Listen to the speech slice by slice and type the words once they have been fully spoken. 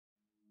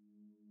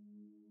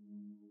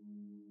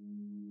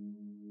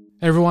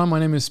Hey everyone, my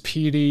name is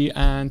PD,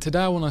 and today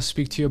I want to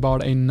speak to you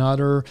about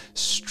another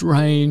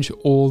strange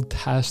Old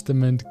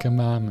Testament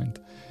commandment.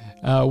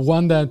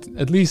 One that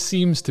at least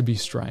seems to be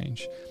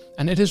strange.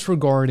 And it is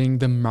regarding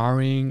the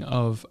marrying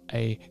of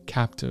a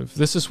captive.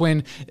 This is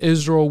when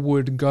Israel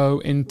would go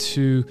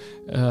into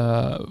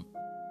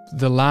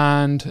the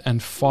land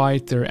and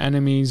fight their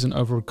enemies and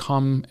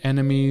overcome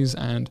enemies.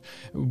 And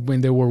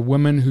when there were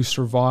women who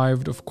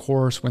survived, of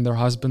course, when their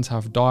husbands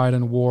have died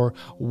in war,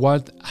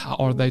 what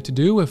are they to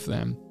do with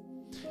them?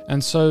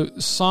 And so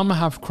some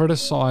have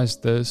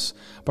criticized this,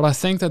 but I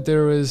think that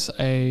there is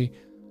a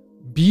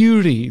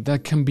beauty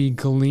that can be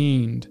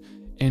gleaned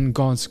in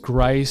God's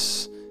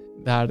grace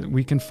that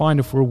we can find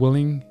if we're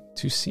willing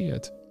to see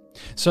it.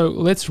 So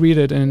let's read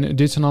it in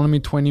Deuteronomy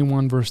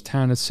 21 verse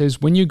 10. It says,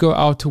 "When you go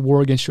out to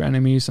war against your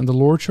enemies and the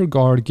Lord your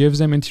God gives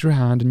them into your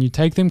hand and you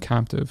take them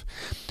captive,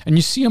 and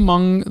you see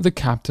among the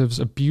captives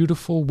a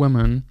beautiful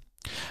woman,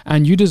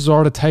 and you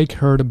desire to take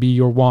her to be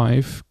your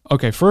wife."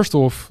 Okay, first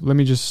off, let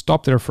me just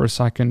stop there for a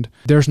second.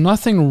 There's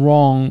nothing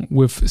wrong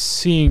with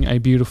seeing a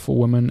beautiful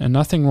woman and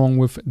nothing wrong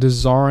with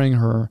desiring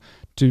her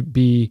to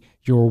be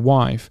your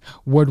wife.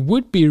 What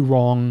would be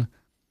wrong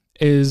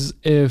is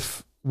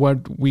if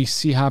what we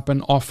see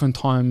happen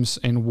oftentimes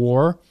in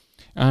war,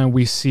 and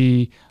we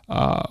see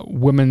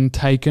women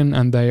taken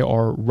and they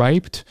are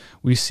raped.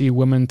 We see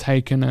women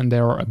taken and they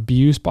are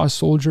abused by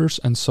soldiers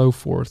and so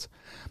forth.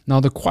 Now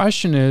the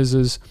question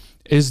is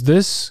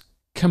this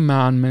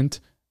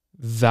commandment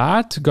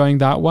that going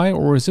that way,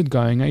 or is it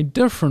going a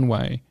different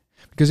way?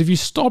 Because if you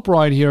stop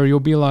right here, you'll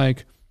be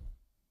like,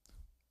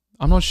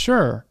 I'm not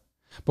sure.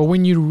 But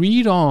when you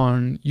read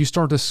on, you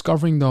start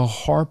discovering the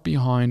heart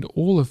behind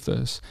all of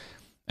this.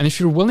 And if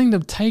you're willing to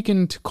take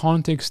into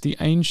context the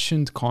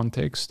ancient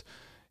context,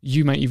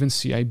 you may even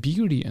see a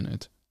beauty in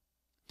it.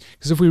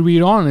 Because if we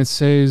read on, it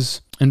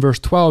says in verse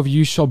 12,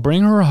 "You shall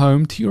bring her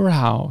home to your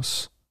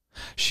house.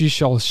 She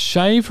shall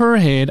shave her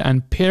head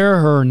and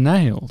pare her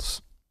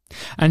nails.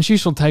 And she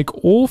shall take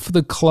off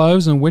the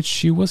clothes in which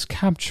she was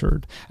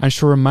captured, and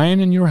shall remain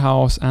in your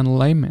house and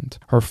lament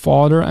her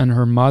father and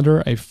her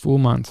mother a full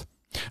month.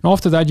 And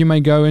after that you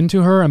may go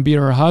into her and be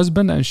her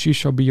husband, and she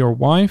shall be your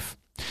wife.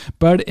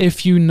 But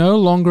if you no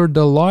longer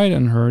delight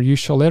in her, you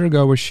shall let her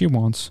go where she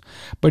wants.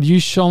 But you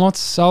shall not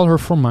sell her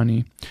for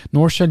money,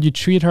 nor shall you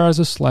treat her as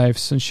a slave,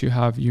 since you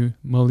have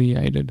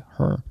humiliated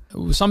her."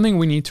 Something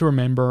we need to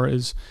remember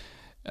is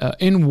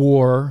in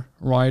war,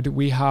 right,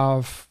 we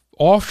have,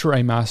 after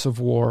a massive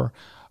war,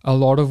 a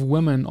lot of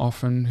women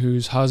often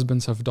whose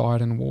husbands have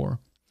died in war.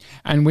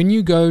 And when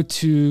you go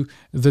to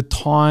the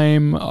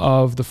time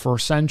of the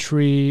first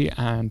century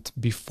and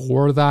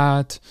before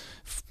that,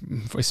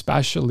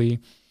 especially,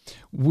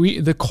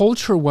 the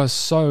culture was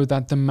so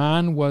that the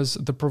man was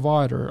the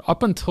provider.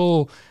 Up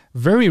until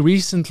very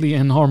recently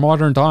in our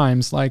modern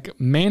times, like,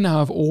 men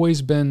have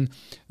always been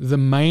the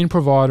main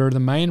provider, the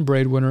main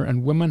breadwinner,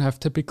 and women have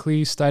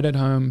typically stayed at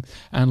home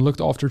and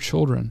looked after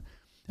children.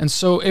 And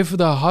so if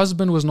the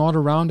husband was not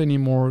around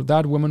anymore,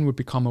 that woman would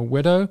become a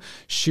widow.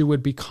 She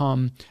would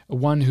become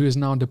one who is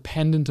now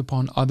dependent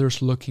upon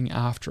others looking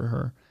after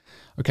her.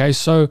 Okay,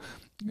 so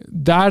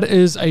that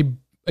is a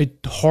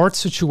hard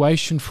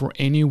situation for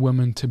any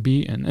woman to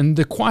be in. And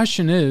the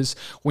question is,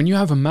 when you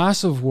have a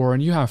massive war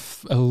and you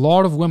have a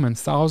lot of women,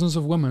 thousands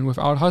of women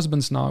without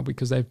husbands now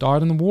because they've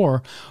died in the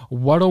war,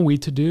 what are we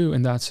to do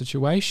in that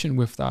situation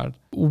with that?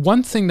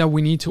 One thing that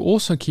we need to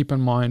also keep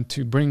in mind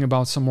to bring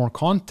about some more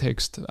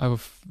context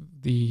of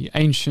the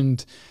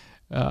ancient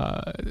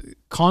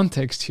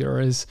context here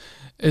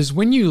is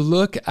when you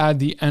look at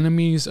the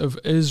enemies of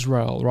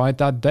Israel, right,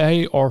 that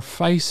they are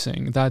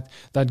facing,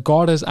 that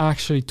God is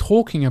actually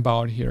talking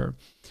about here.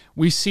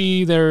 We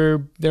see they're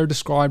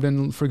described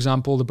in, for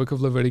example, the book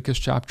of Leviticus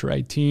chapter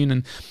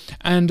 18.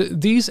 And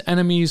these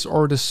enemies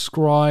are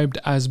described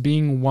as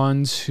being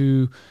ones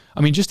who,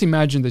 I mean, just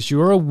imagine this.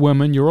 You're a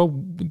woman,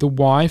 the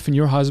wife, and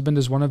your husband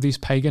is one of these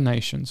pagan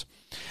nations.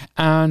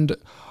 And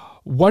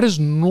what is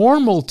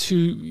normal to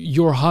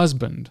your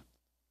husband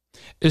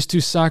is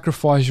to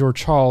sacrifice your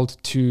child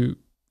to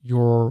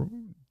your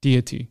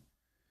deity.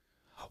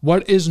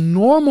 What is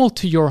normal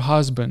to your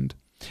husband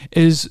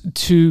is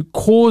to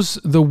cause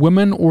the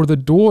women or the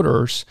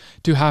daughters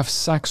to have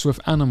sex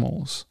with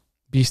animals,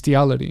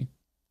 bestiality.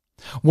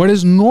 What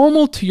is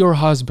normal to your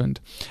husband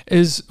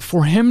is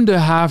for him to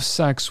have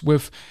sex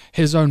with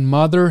his own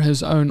mother,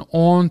 his own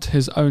aunt,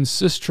 his own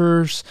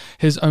sisters,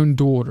 his own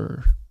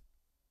daughter.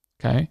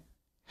 Okay?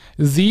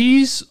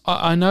 These,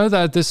 I know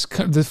that this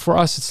for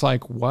us, it's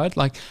like, what?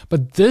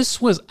 But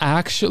this was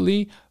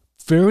actually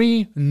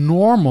very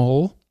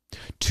normal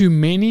to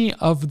many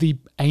of the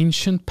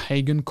ancient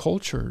pagan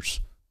cultures.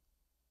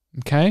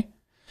 Okay?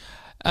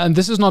 And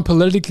this is not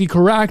politically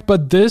correct,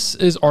 but this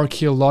is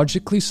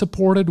archaeologically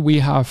supported. We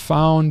have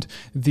found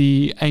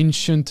the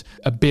ancient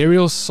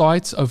burial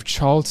sites of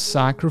child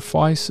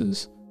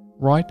sacrifices,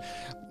 right?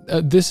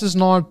 This is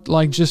not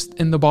like just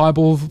in the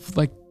Bible,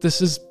 like this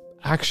is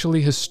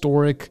actually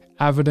historic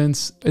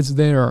evidence. It's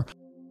there.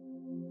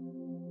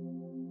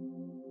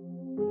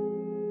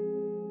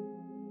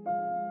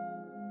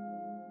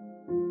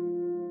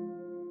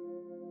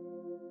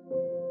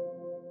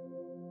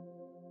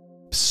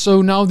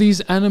 So now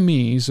these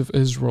enemies of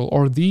Israel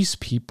are these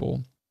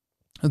people.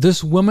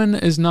 This woman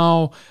is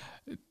now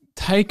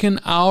taken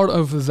out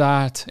of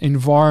that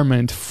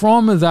environment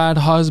from that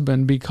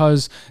husband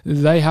because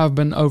they have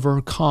been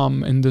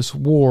overcome in this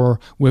war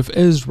with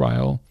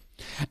Israel.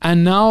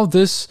 And now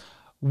this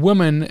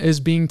woman is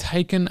being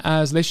taken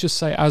as, let's just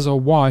say, as a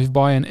wife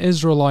by an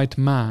Israelite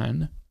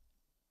man.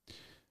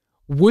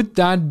 Would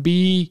that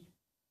be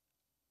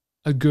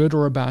a good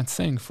or a bad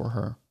thing for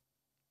her?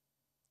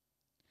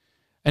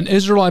 An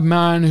Israelite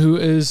man who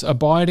is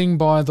abiding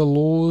by the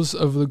laws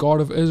of the God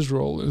of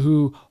Israel,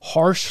 who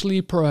harshly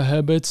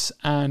prohibits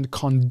and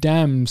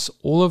condemns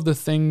all of the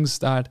things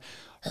that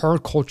her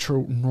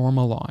culture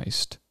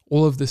normalized,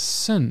 all of the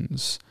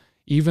sins,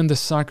 even the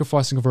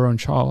sacrificing of her own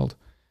child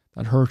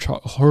that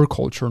her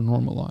culture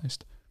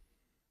normalized.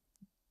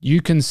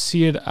 You can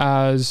see it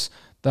as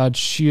that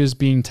she is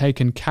being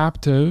taken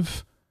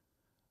captive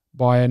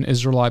by an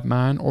Israelite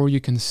man, or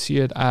you can see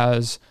it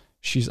as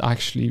she's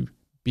actually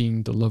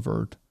being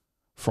delivered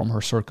from her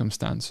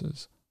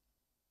circumstances.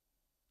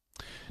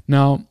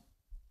 Now,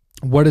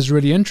 what is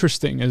really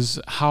interesting is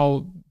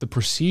how the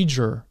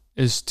procedure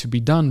is to be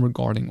done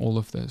regarding all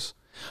of this.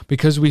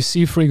 Because we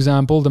see, for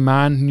example, the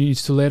man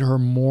needs to let her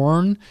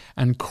mourn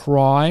and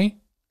cry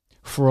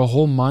for a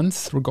whole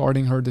month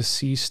regarding her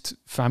deceased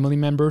family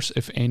members,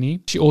 if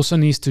any. She also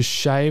needs to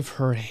shave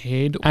her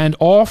head. And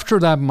after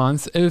that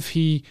month, if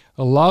he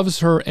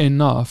loves her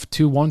enough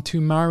to want to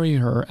marry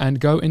her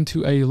and go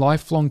into a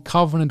lifelong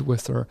covenant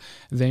with her,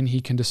 then he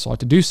can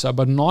decide to do so,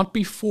 but not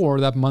before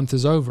that month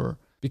is over.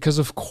 Because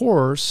of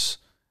course,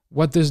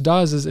 what this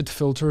does is it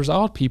filters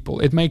out people.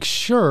 It makes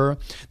sure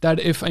that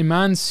if a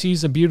man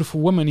sees a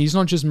beautiful woman, he's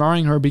not just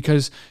marrying her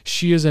because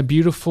she is a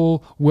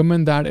beautiful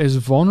woman that is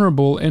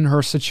vulnerable in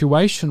her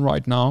situation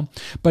right now,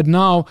 but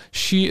now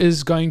she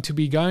is going to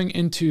be going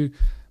into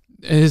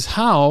his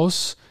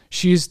house.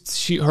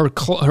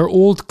 Her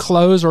old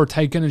clothes are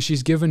taken and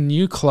she's given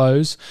new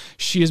clothes.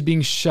 She is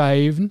being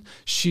shaved.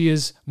 She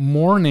is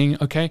mourning.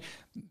 Okay.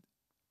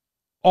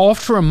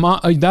 After a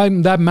month,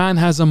 that man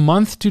has a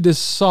month to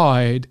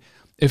decide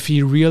if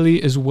he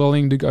really is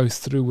willing to go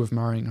through with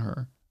marrying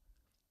her.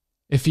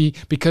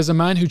 Because a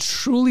man who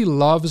truly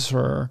loves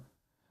her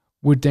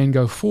would then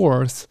go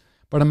forth,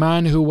 but a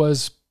man who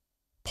was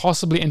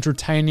possibly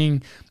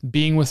entertaining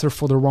being with her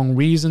for the wrong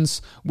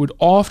reasons would,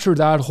 after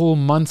that whole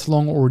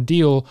month-long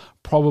ordeal,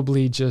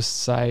 probably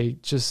just say,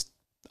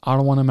 I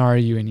don't want to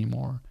marry you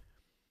anymore.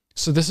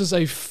 So this is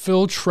a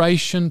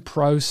filtration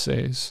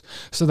process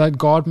so that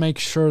God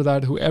makes sure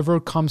that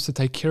whoever comes to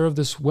take care of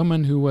this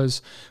woman who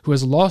has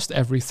lost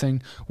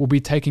everything will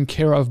be taken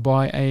care of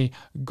by a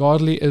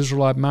godly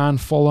Israelite man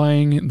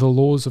following the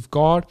laws of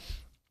God,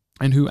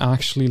 and who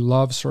actually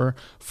loves her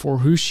for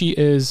who she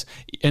is.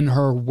 In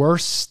her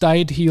worst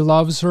state, he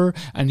loves her,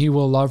 and he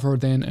will love her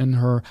then in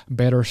her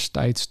better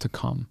states to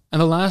come. And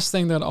the last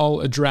thing that I'll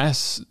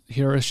address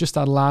here is just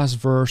that last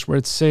verse where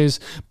it says,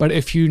 but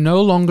if you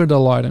no longer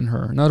delight in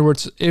her, in other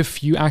words,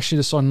 if you actually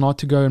decide not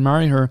to go and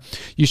marry her,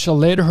 you shall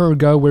let her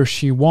go where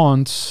she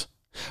wants,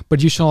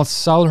 but you shall not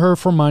sell her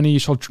for money. You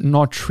shall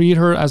not treat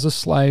her as a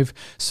slave,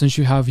 since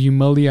you have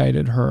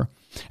humiliated her.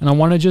 And I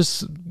want to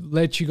just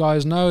let you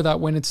guys know that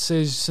when it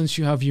says, since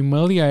you have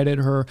humiliated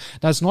her,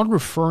 that's not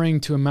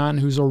referring to a man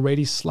who's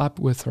already slept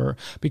with her.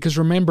 Because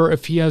remember,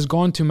 if he has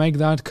gone to make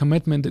that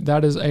commitment,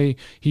 that's already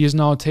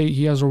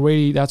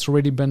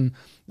been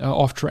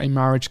after a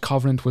marriage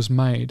covenant was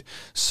made.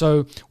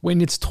 So when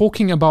it's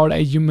talking about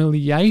a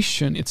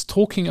humiliation, it's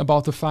talking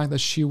about the fact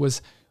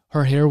that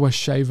her hair was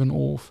shaven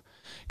off.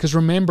 Because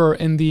remember,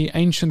 in the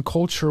ancient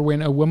culture,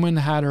 when a woman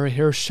had her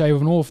hair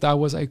shaven off, that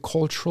was a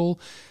cultural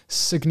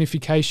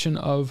signification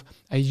of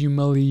a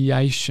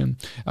humiliation.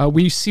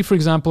 We see, for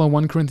example, in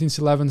 1 Corinthians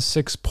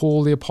 11:6,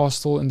 Paul the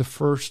apostle in the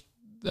first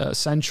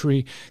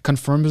century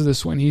confirms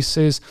this when he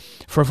says,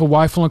 for if a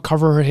wife will not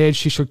cover her head,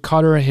 she should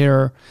cut her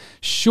hair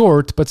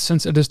short, but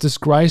since it is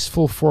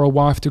disgraceful for a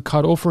wife to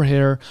cut off her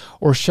hair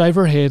or shave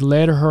her head,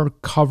 let her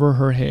cover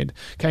her head.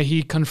 Okay,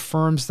 he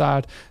confirms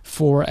that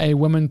for a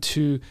woman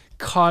to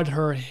cut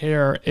her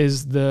hair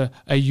is a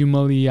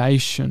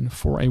humiliation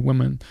for a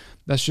woman.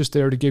 That's just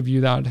there to give you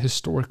that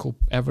historical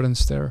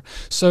evidence there.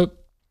 So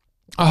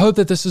I hope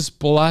that this has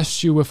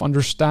blessed you with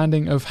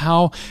understanding of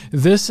how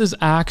this is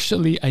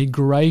actually a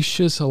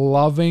gracious,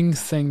 loving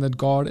thing that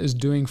God is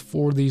doing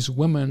for these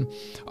women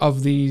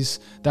of these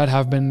that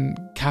have been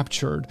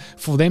captured.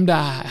 For them to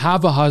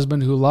have a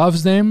husband who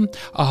loves them,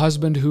 a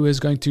husband who is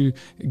going to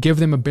give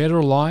them a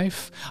better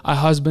life, a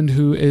husband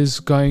who is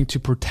going to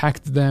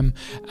protect them,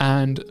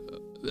 and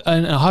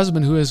a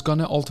husband who is going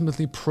to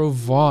ultimately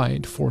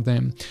provide for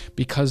them,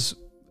 because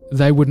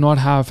they would not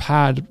have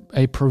had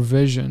a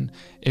provision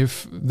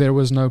if there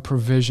was no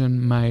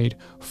provision made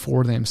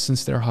for them,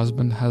 since their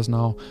husband has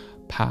now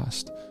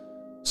passed.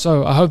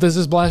 So I hope this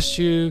has blessed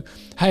you.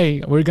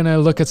 Hey, we're going to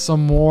look at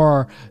some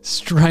more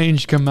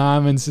strange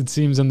commandments, it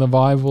seems, in the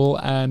Bible,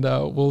 and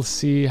we'll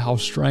see how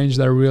strange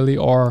they really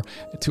are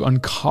to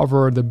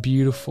uncover the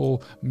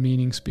beautiful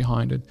meanings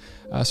behind it.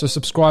 So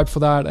subscribe for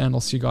that, and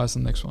I'll see you guys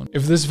in the next one.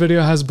 If this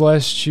video has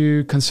blessed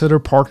you, consider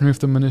partnering with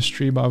the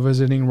ministry by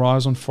visiting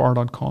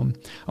riseonfire.com.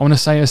 I want to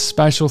say a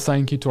special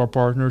thank you to our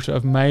partners who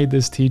have made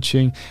this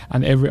teaching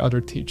and every other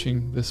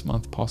teaching this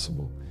month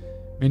possible.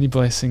 Many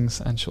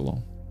blessings and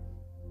shalom.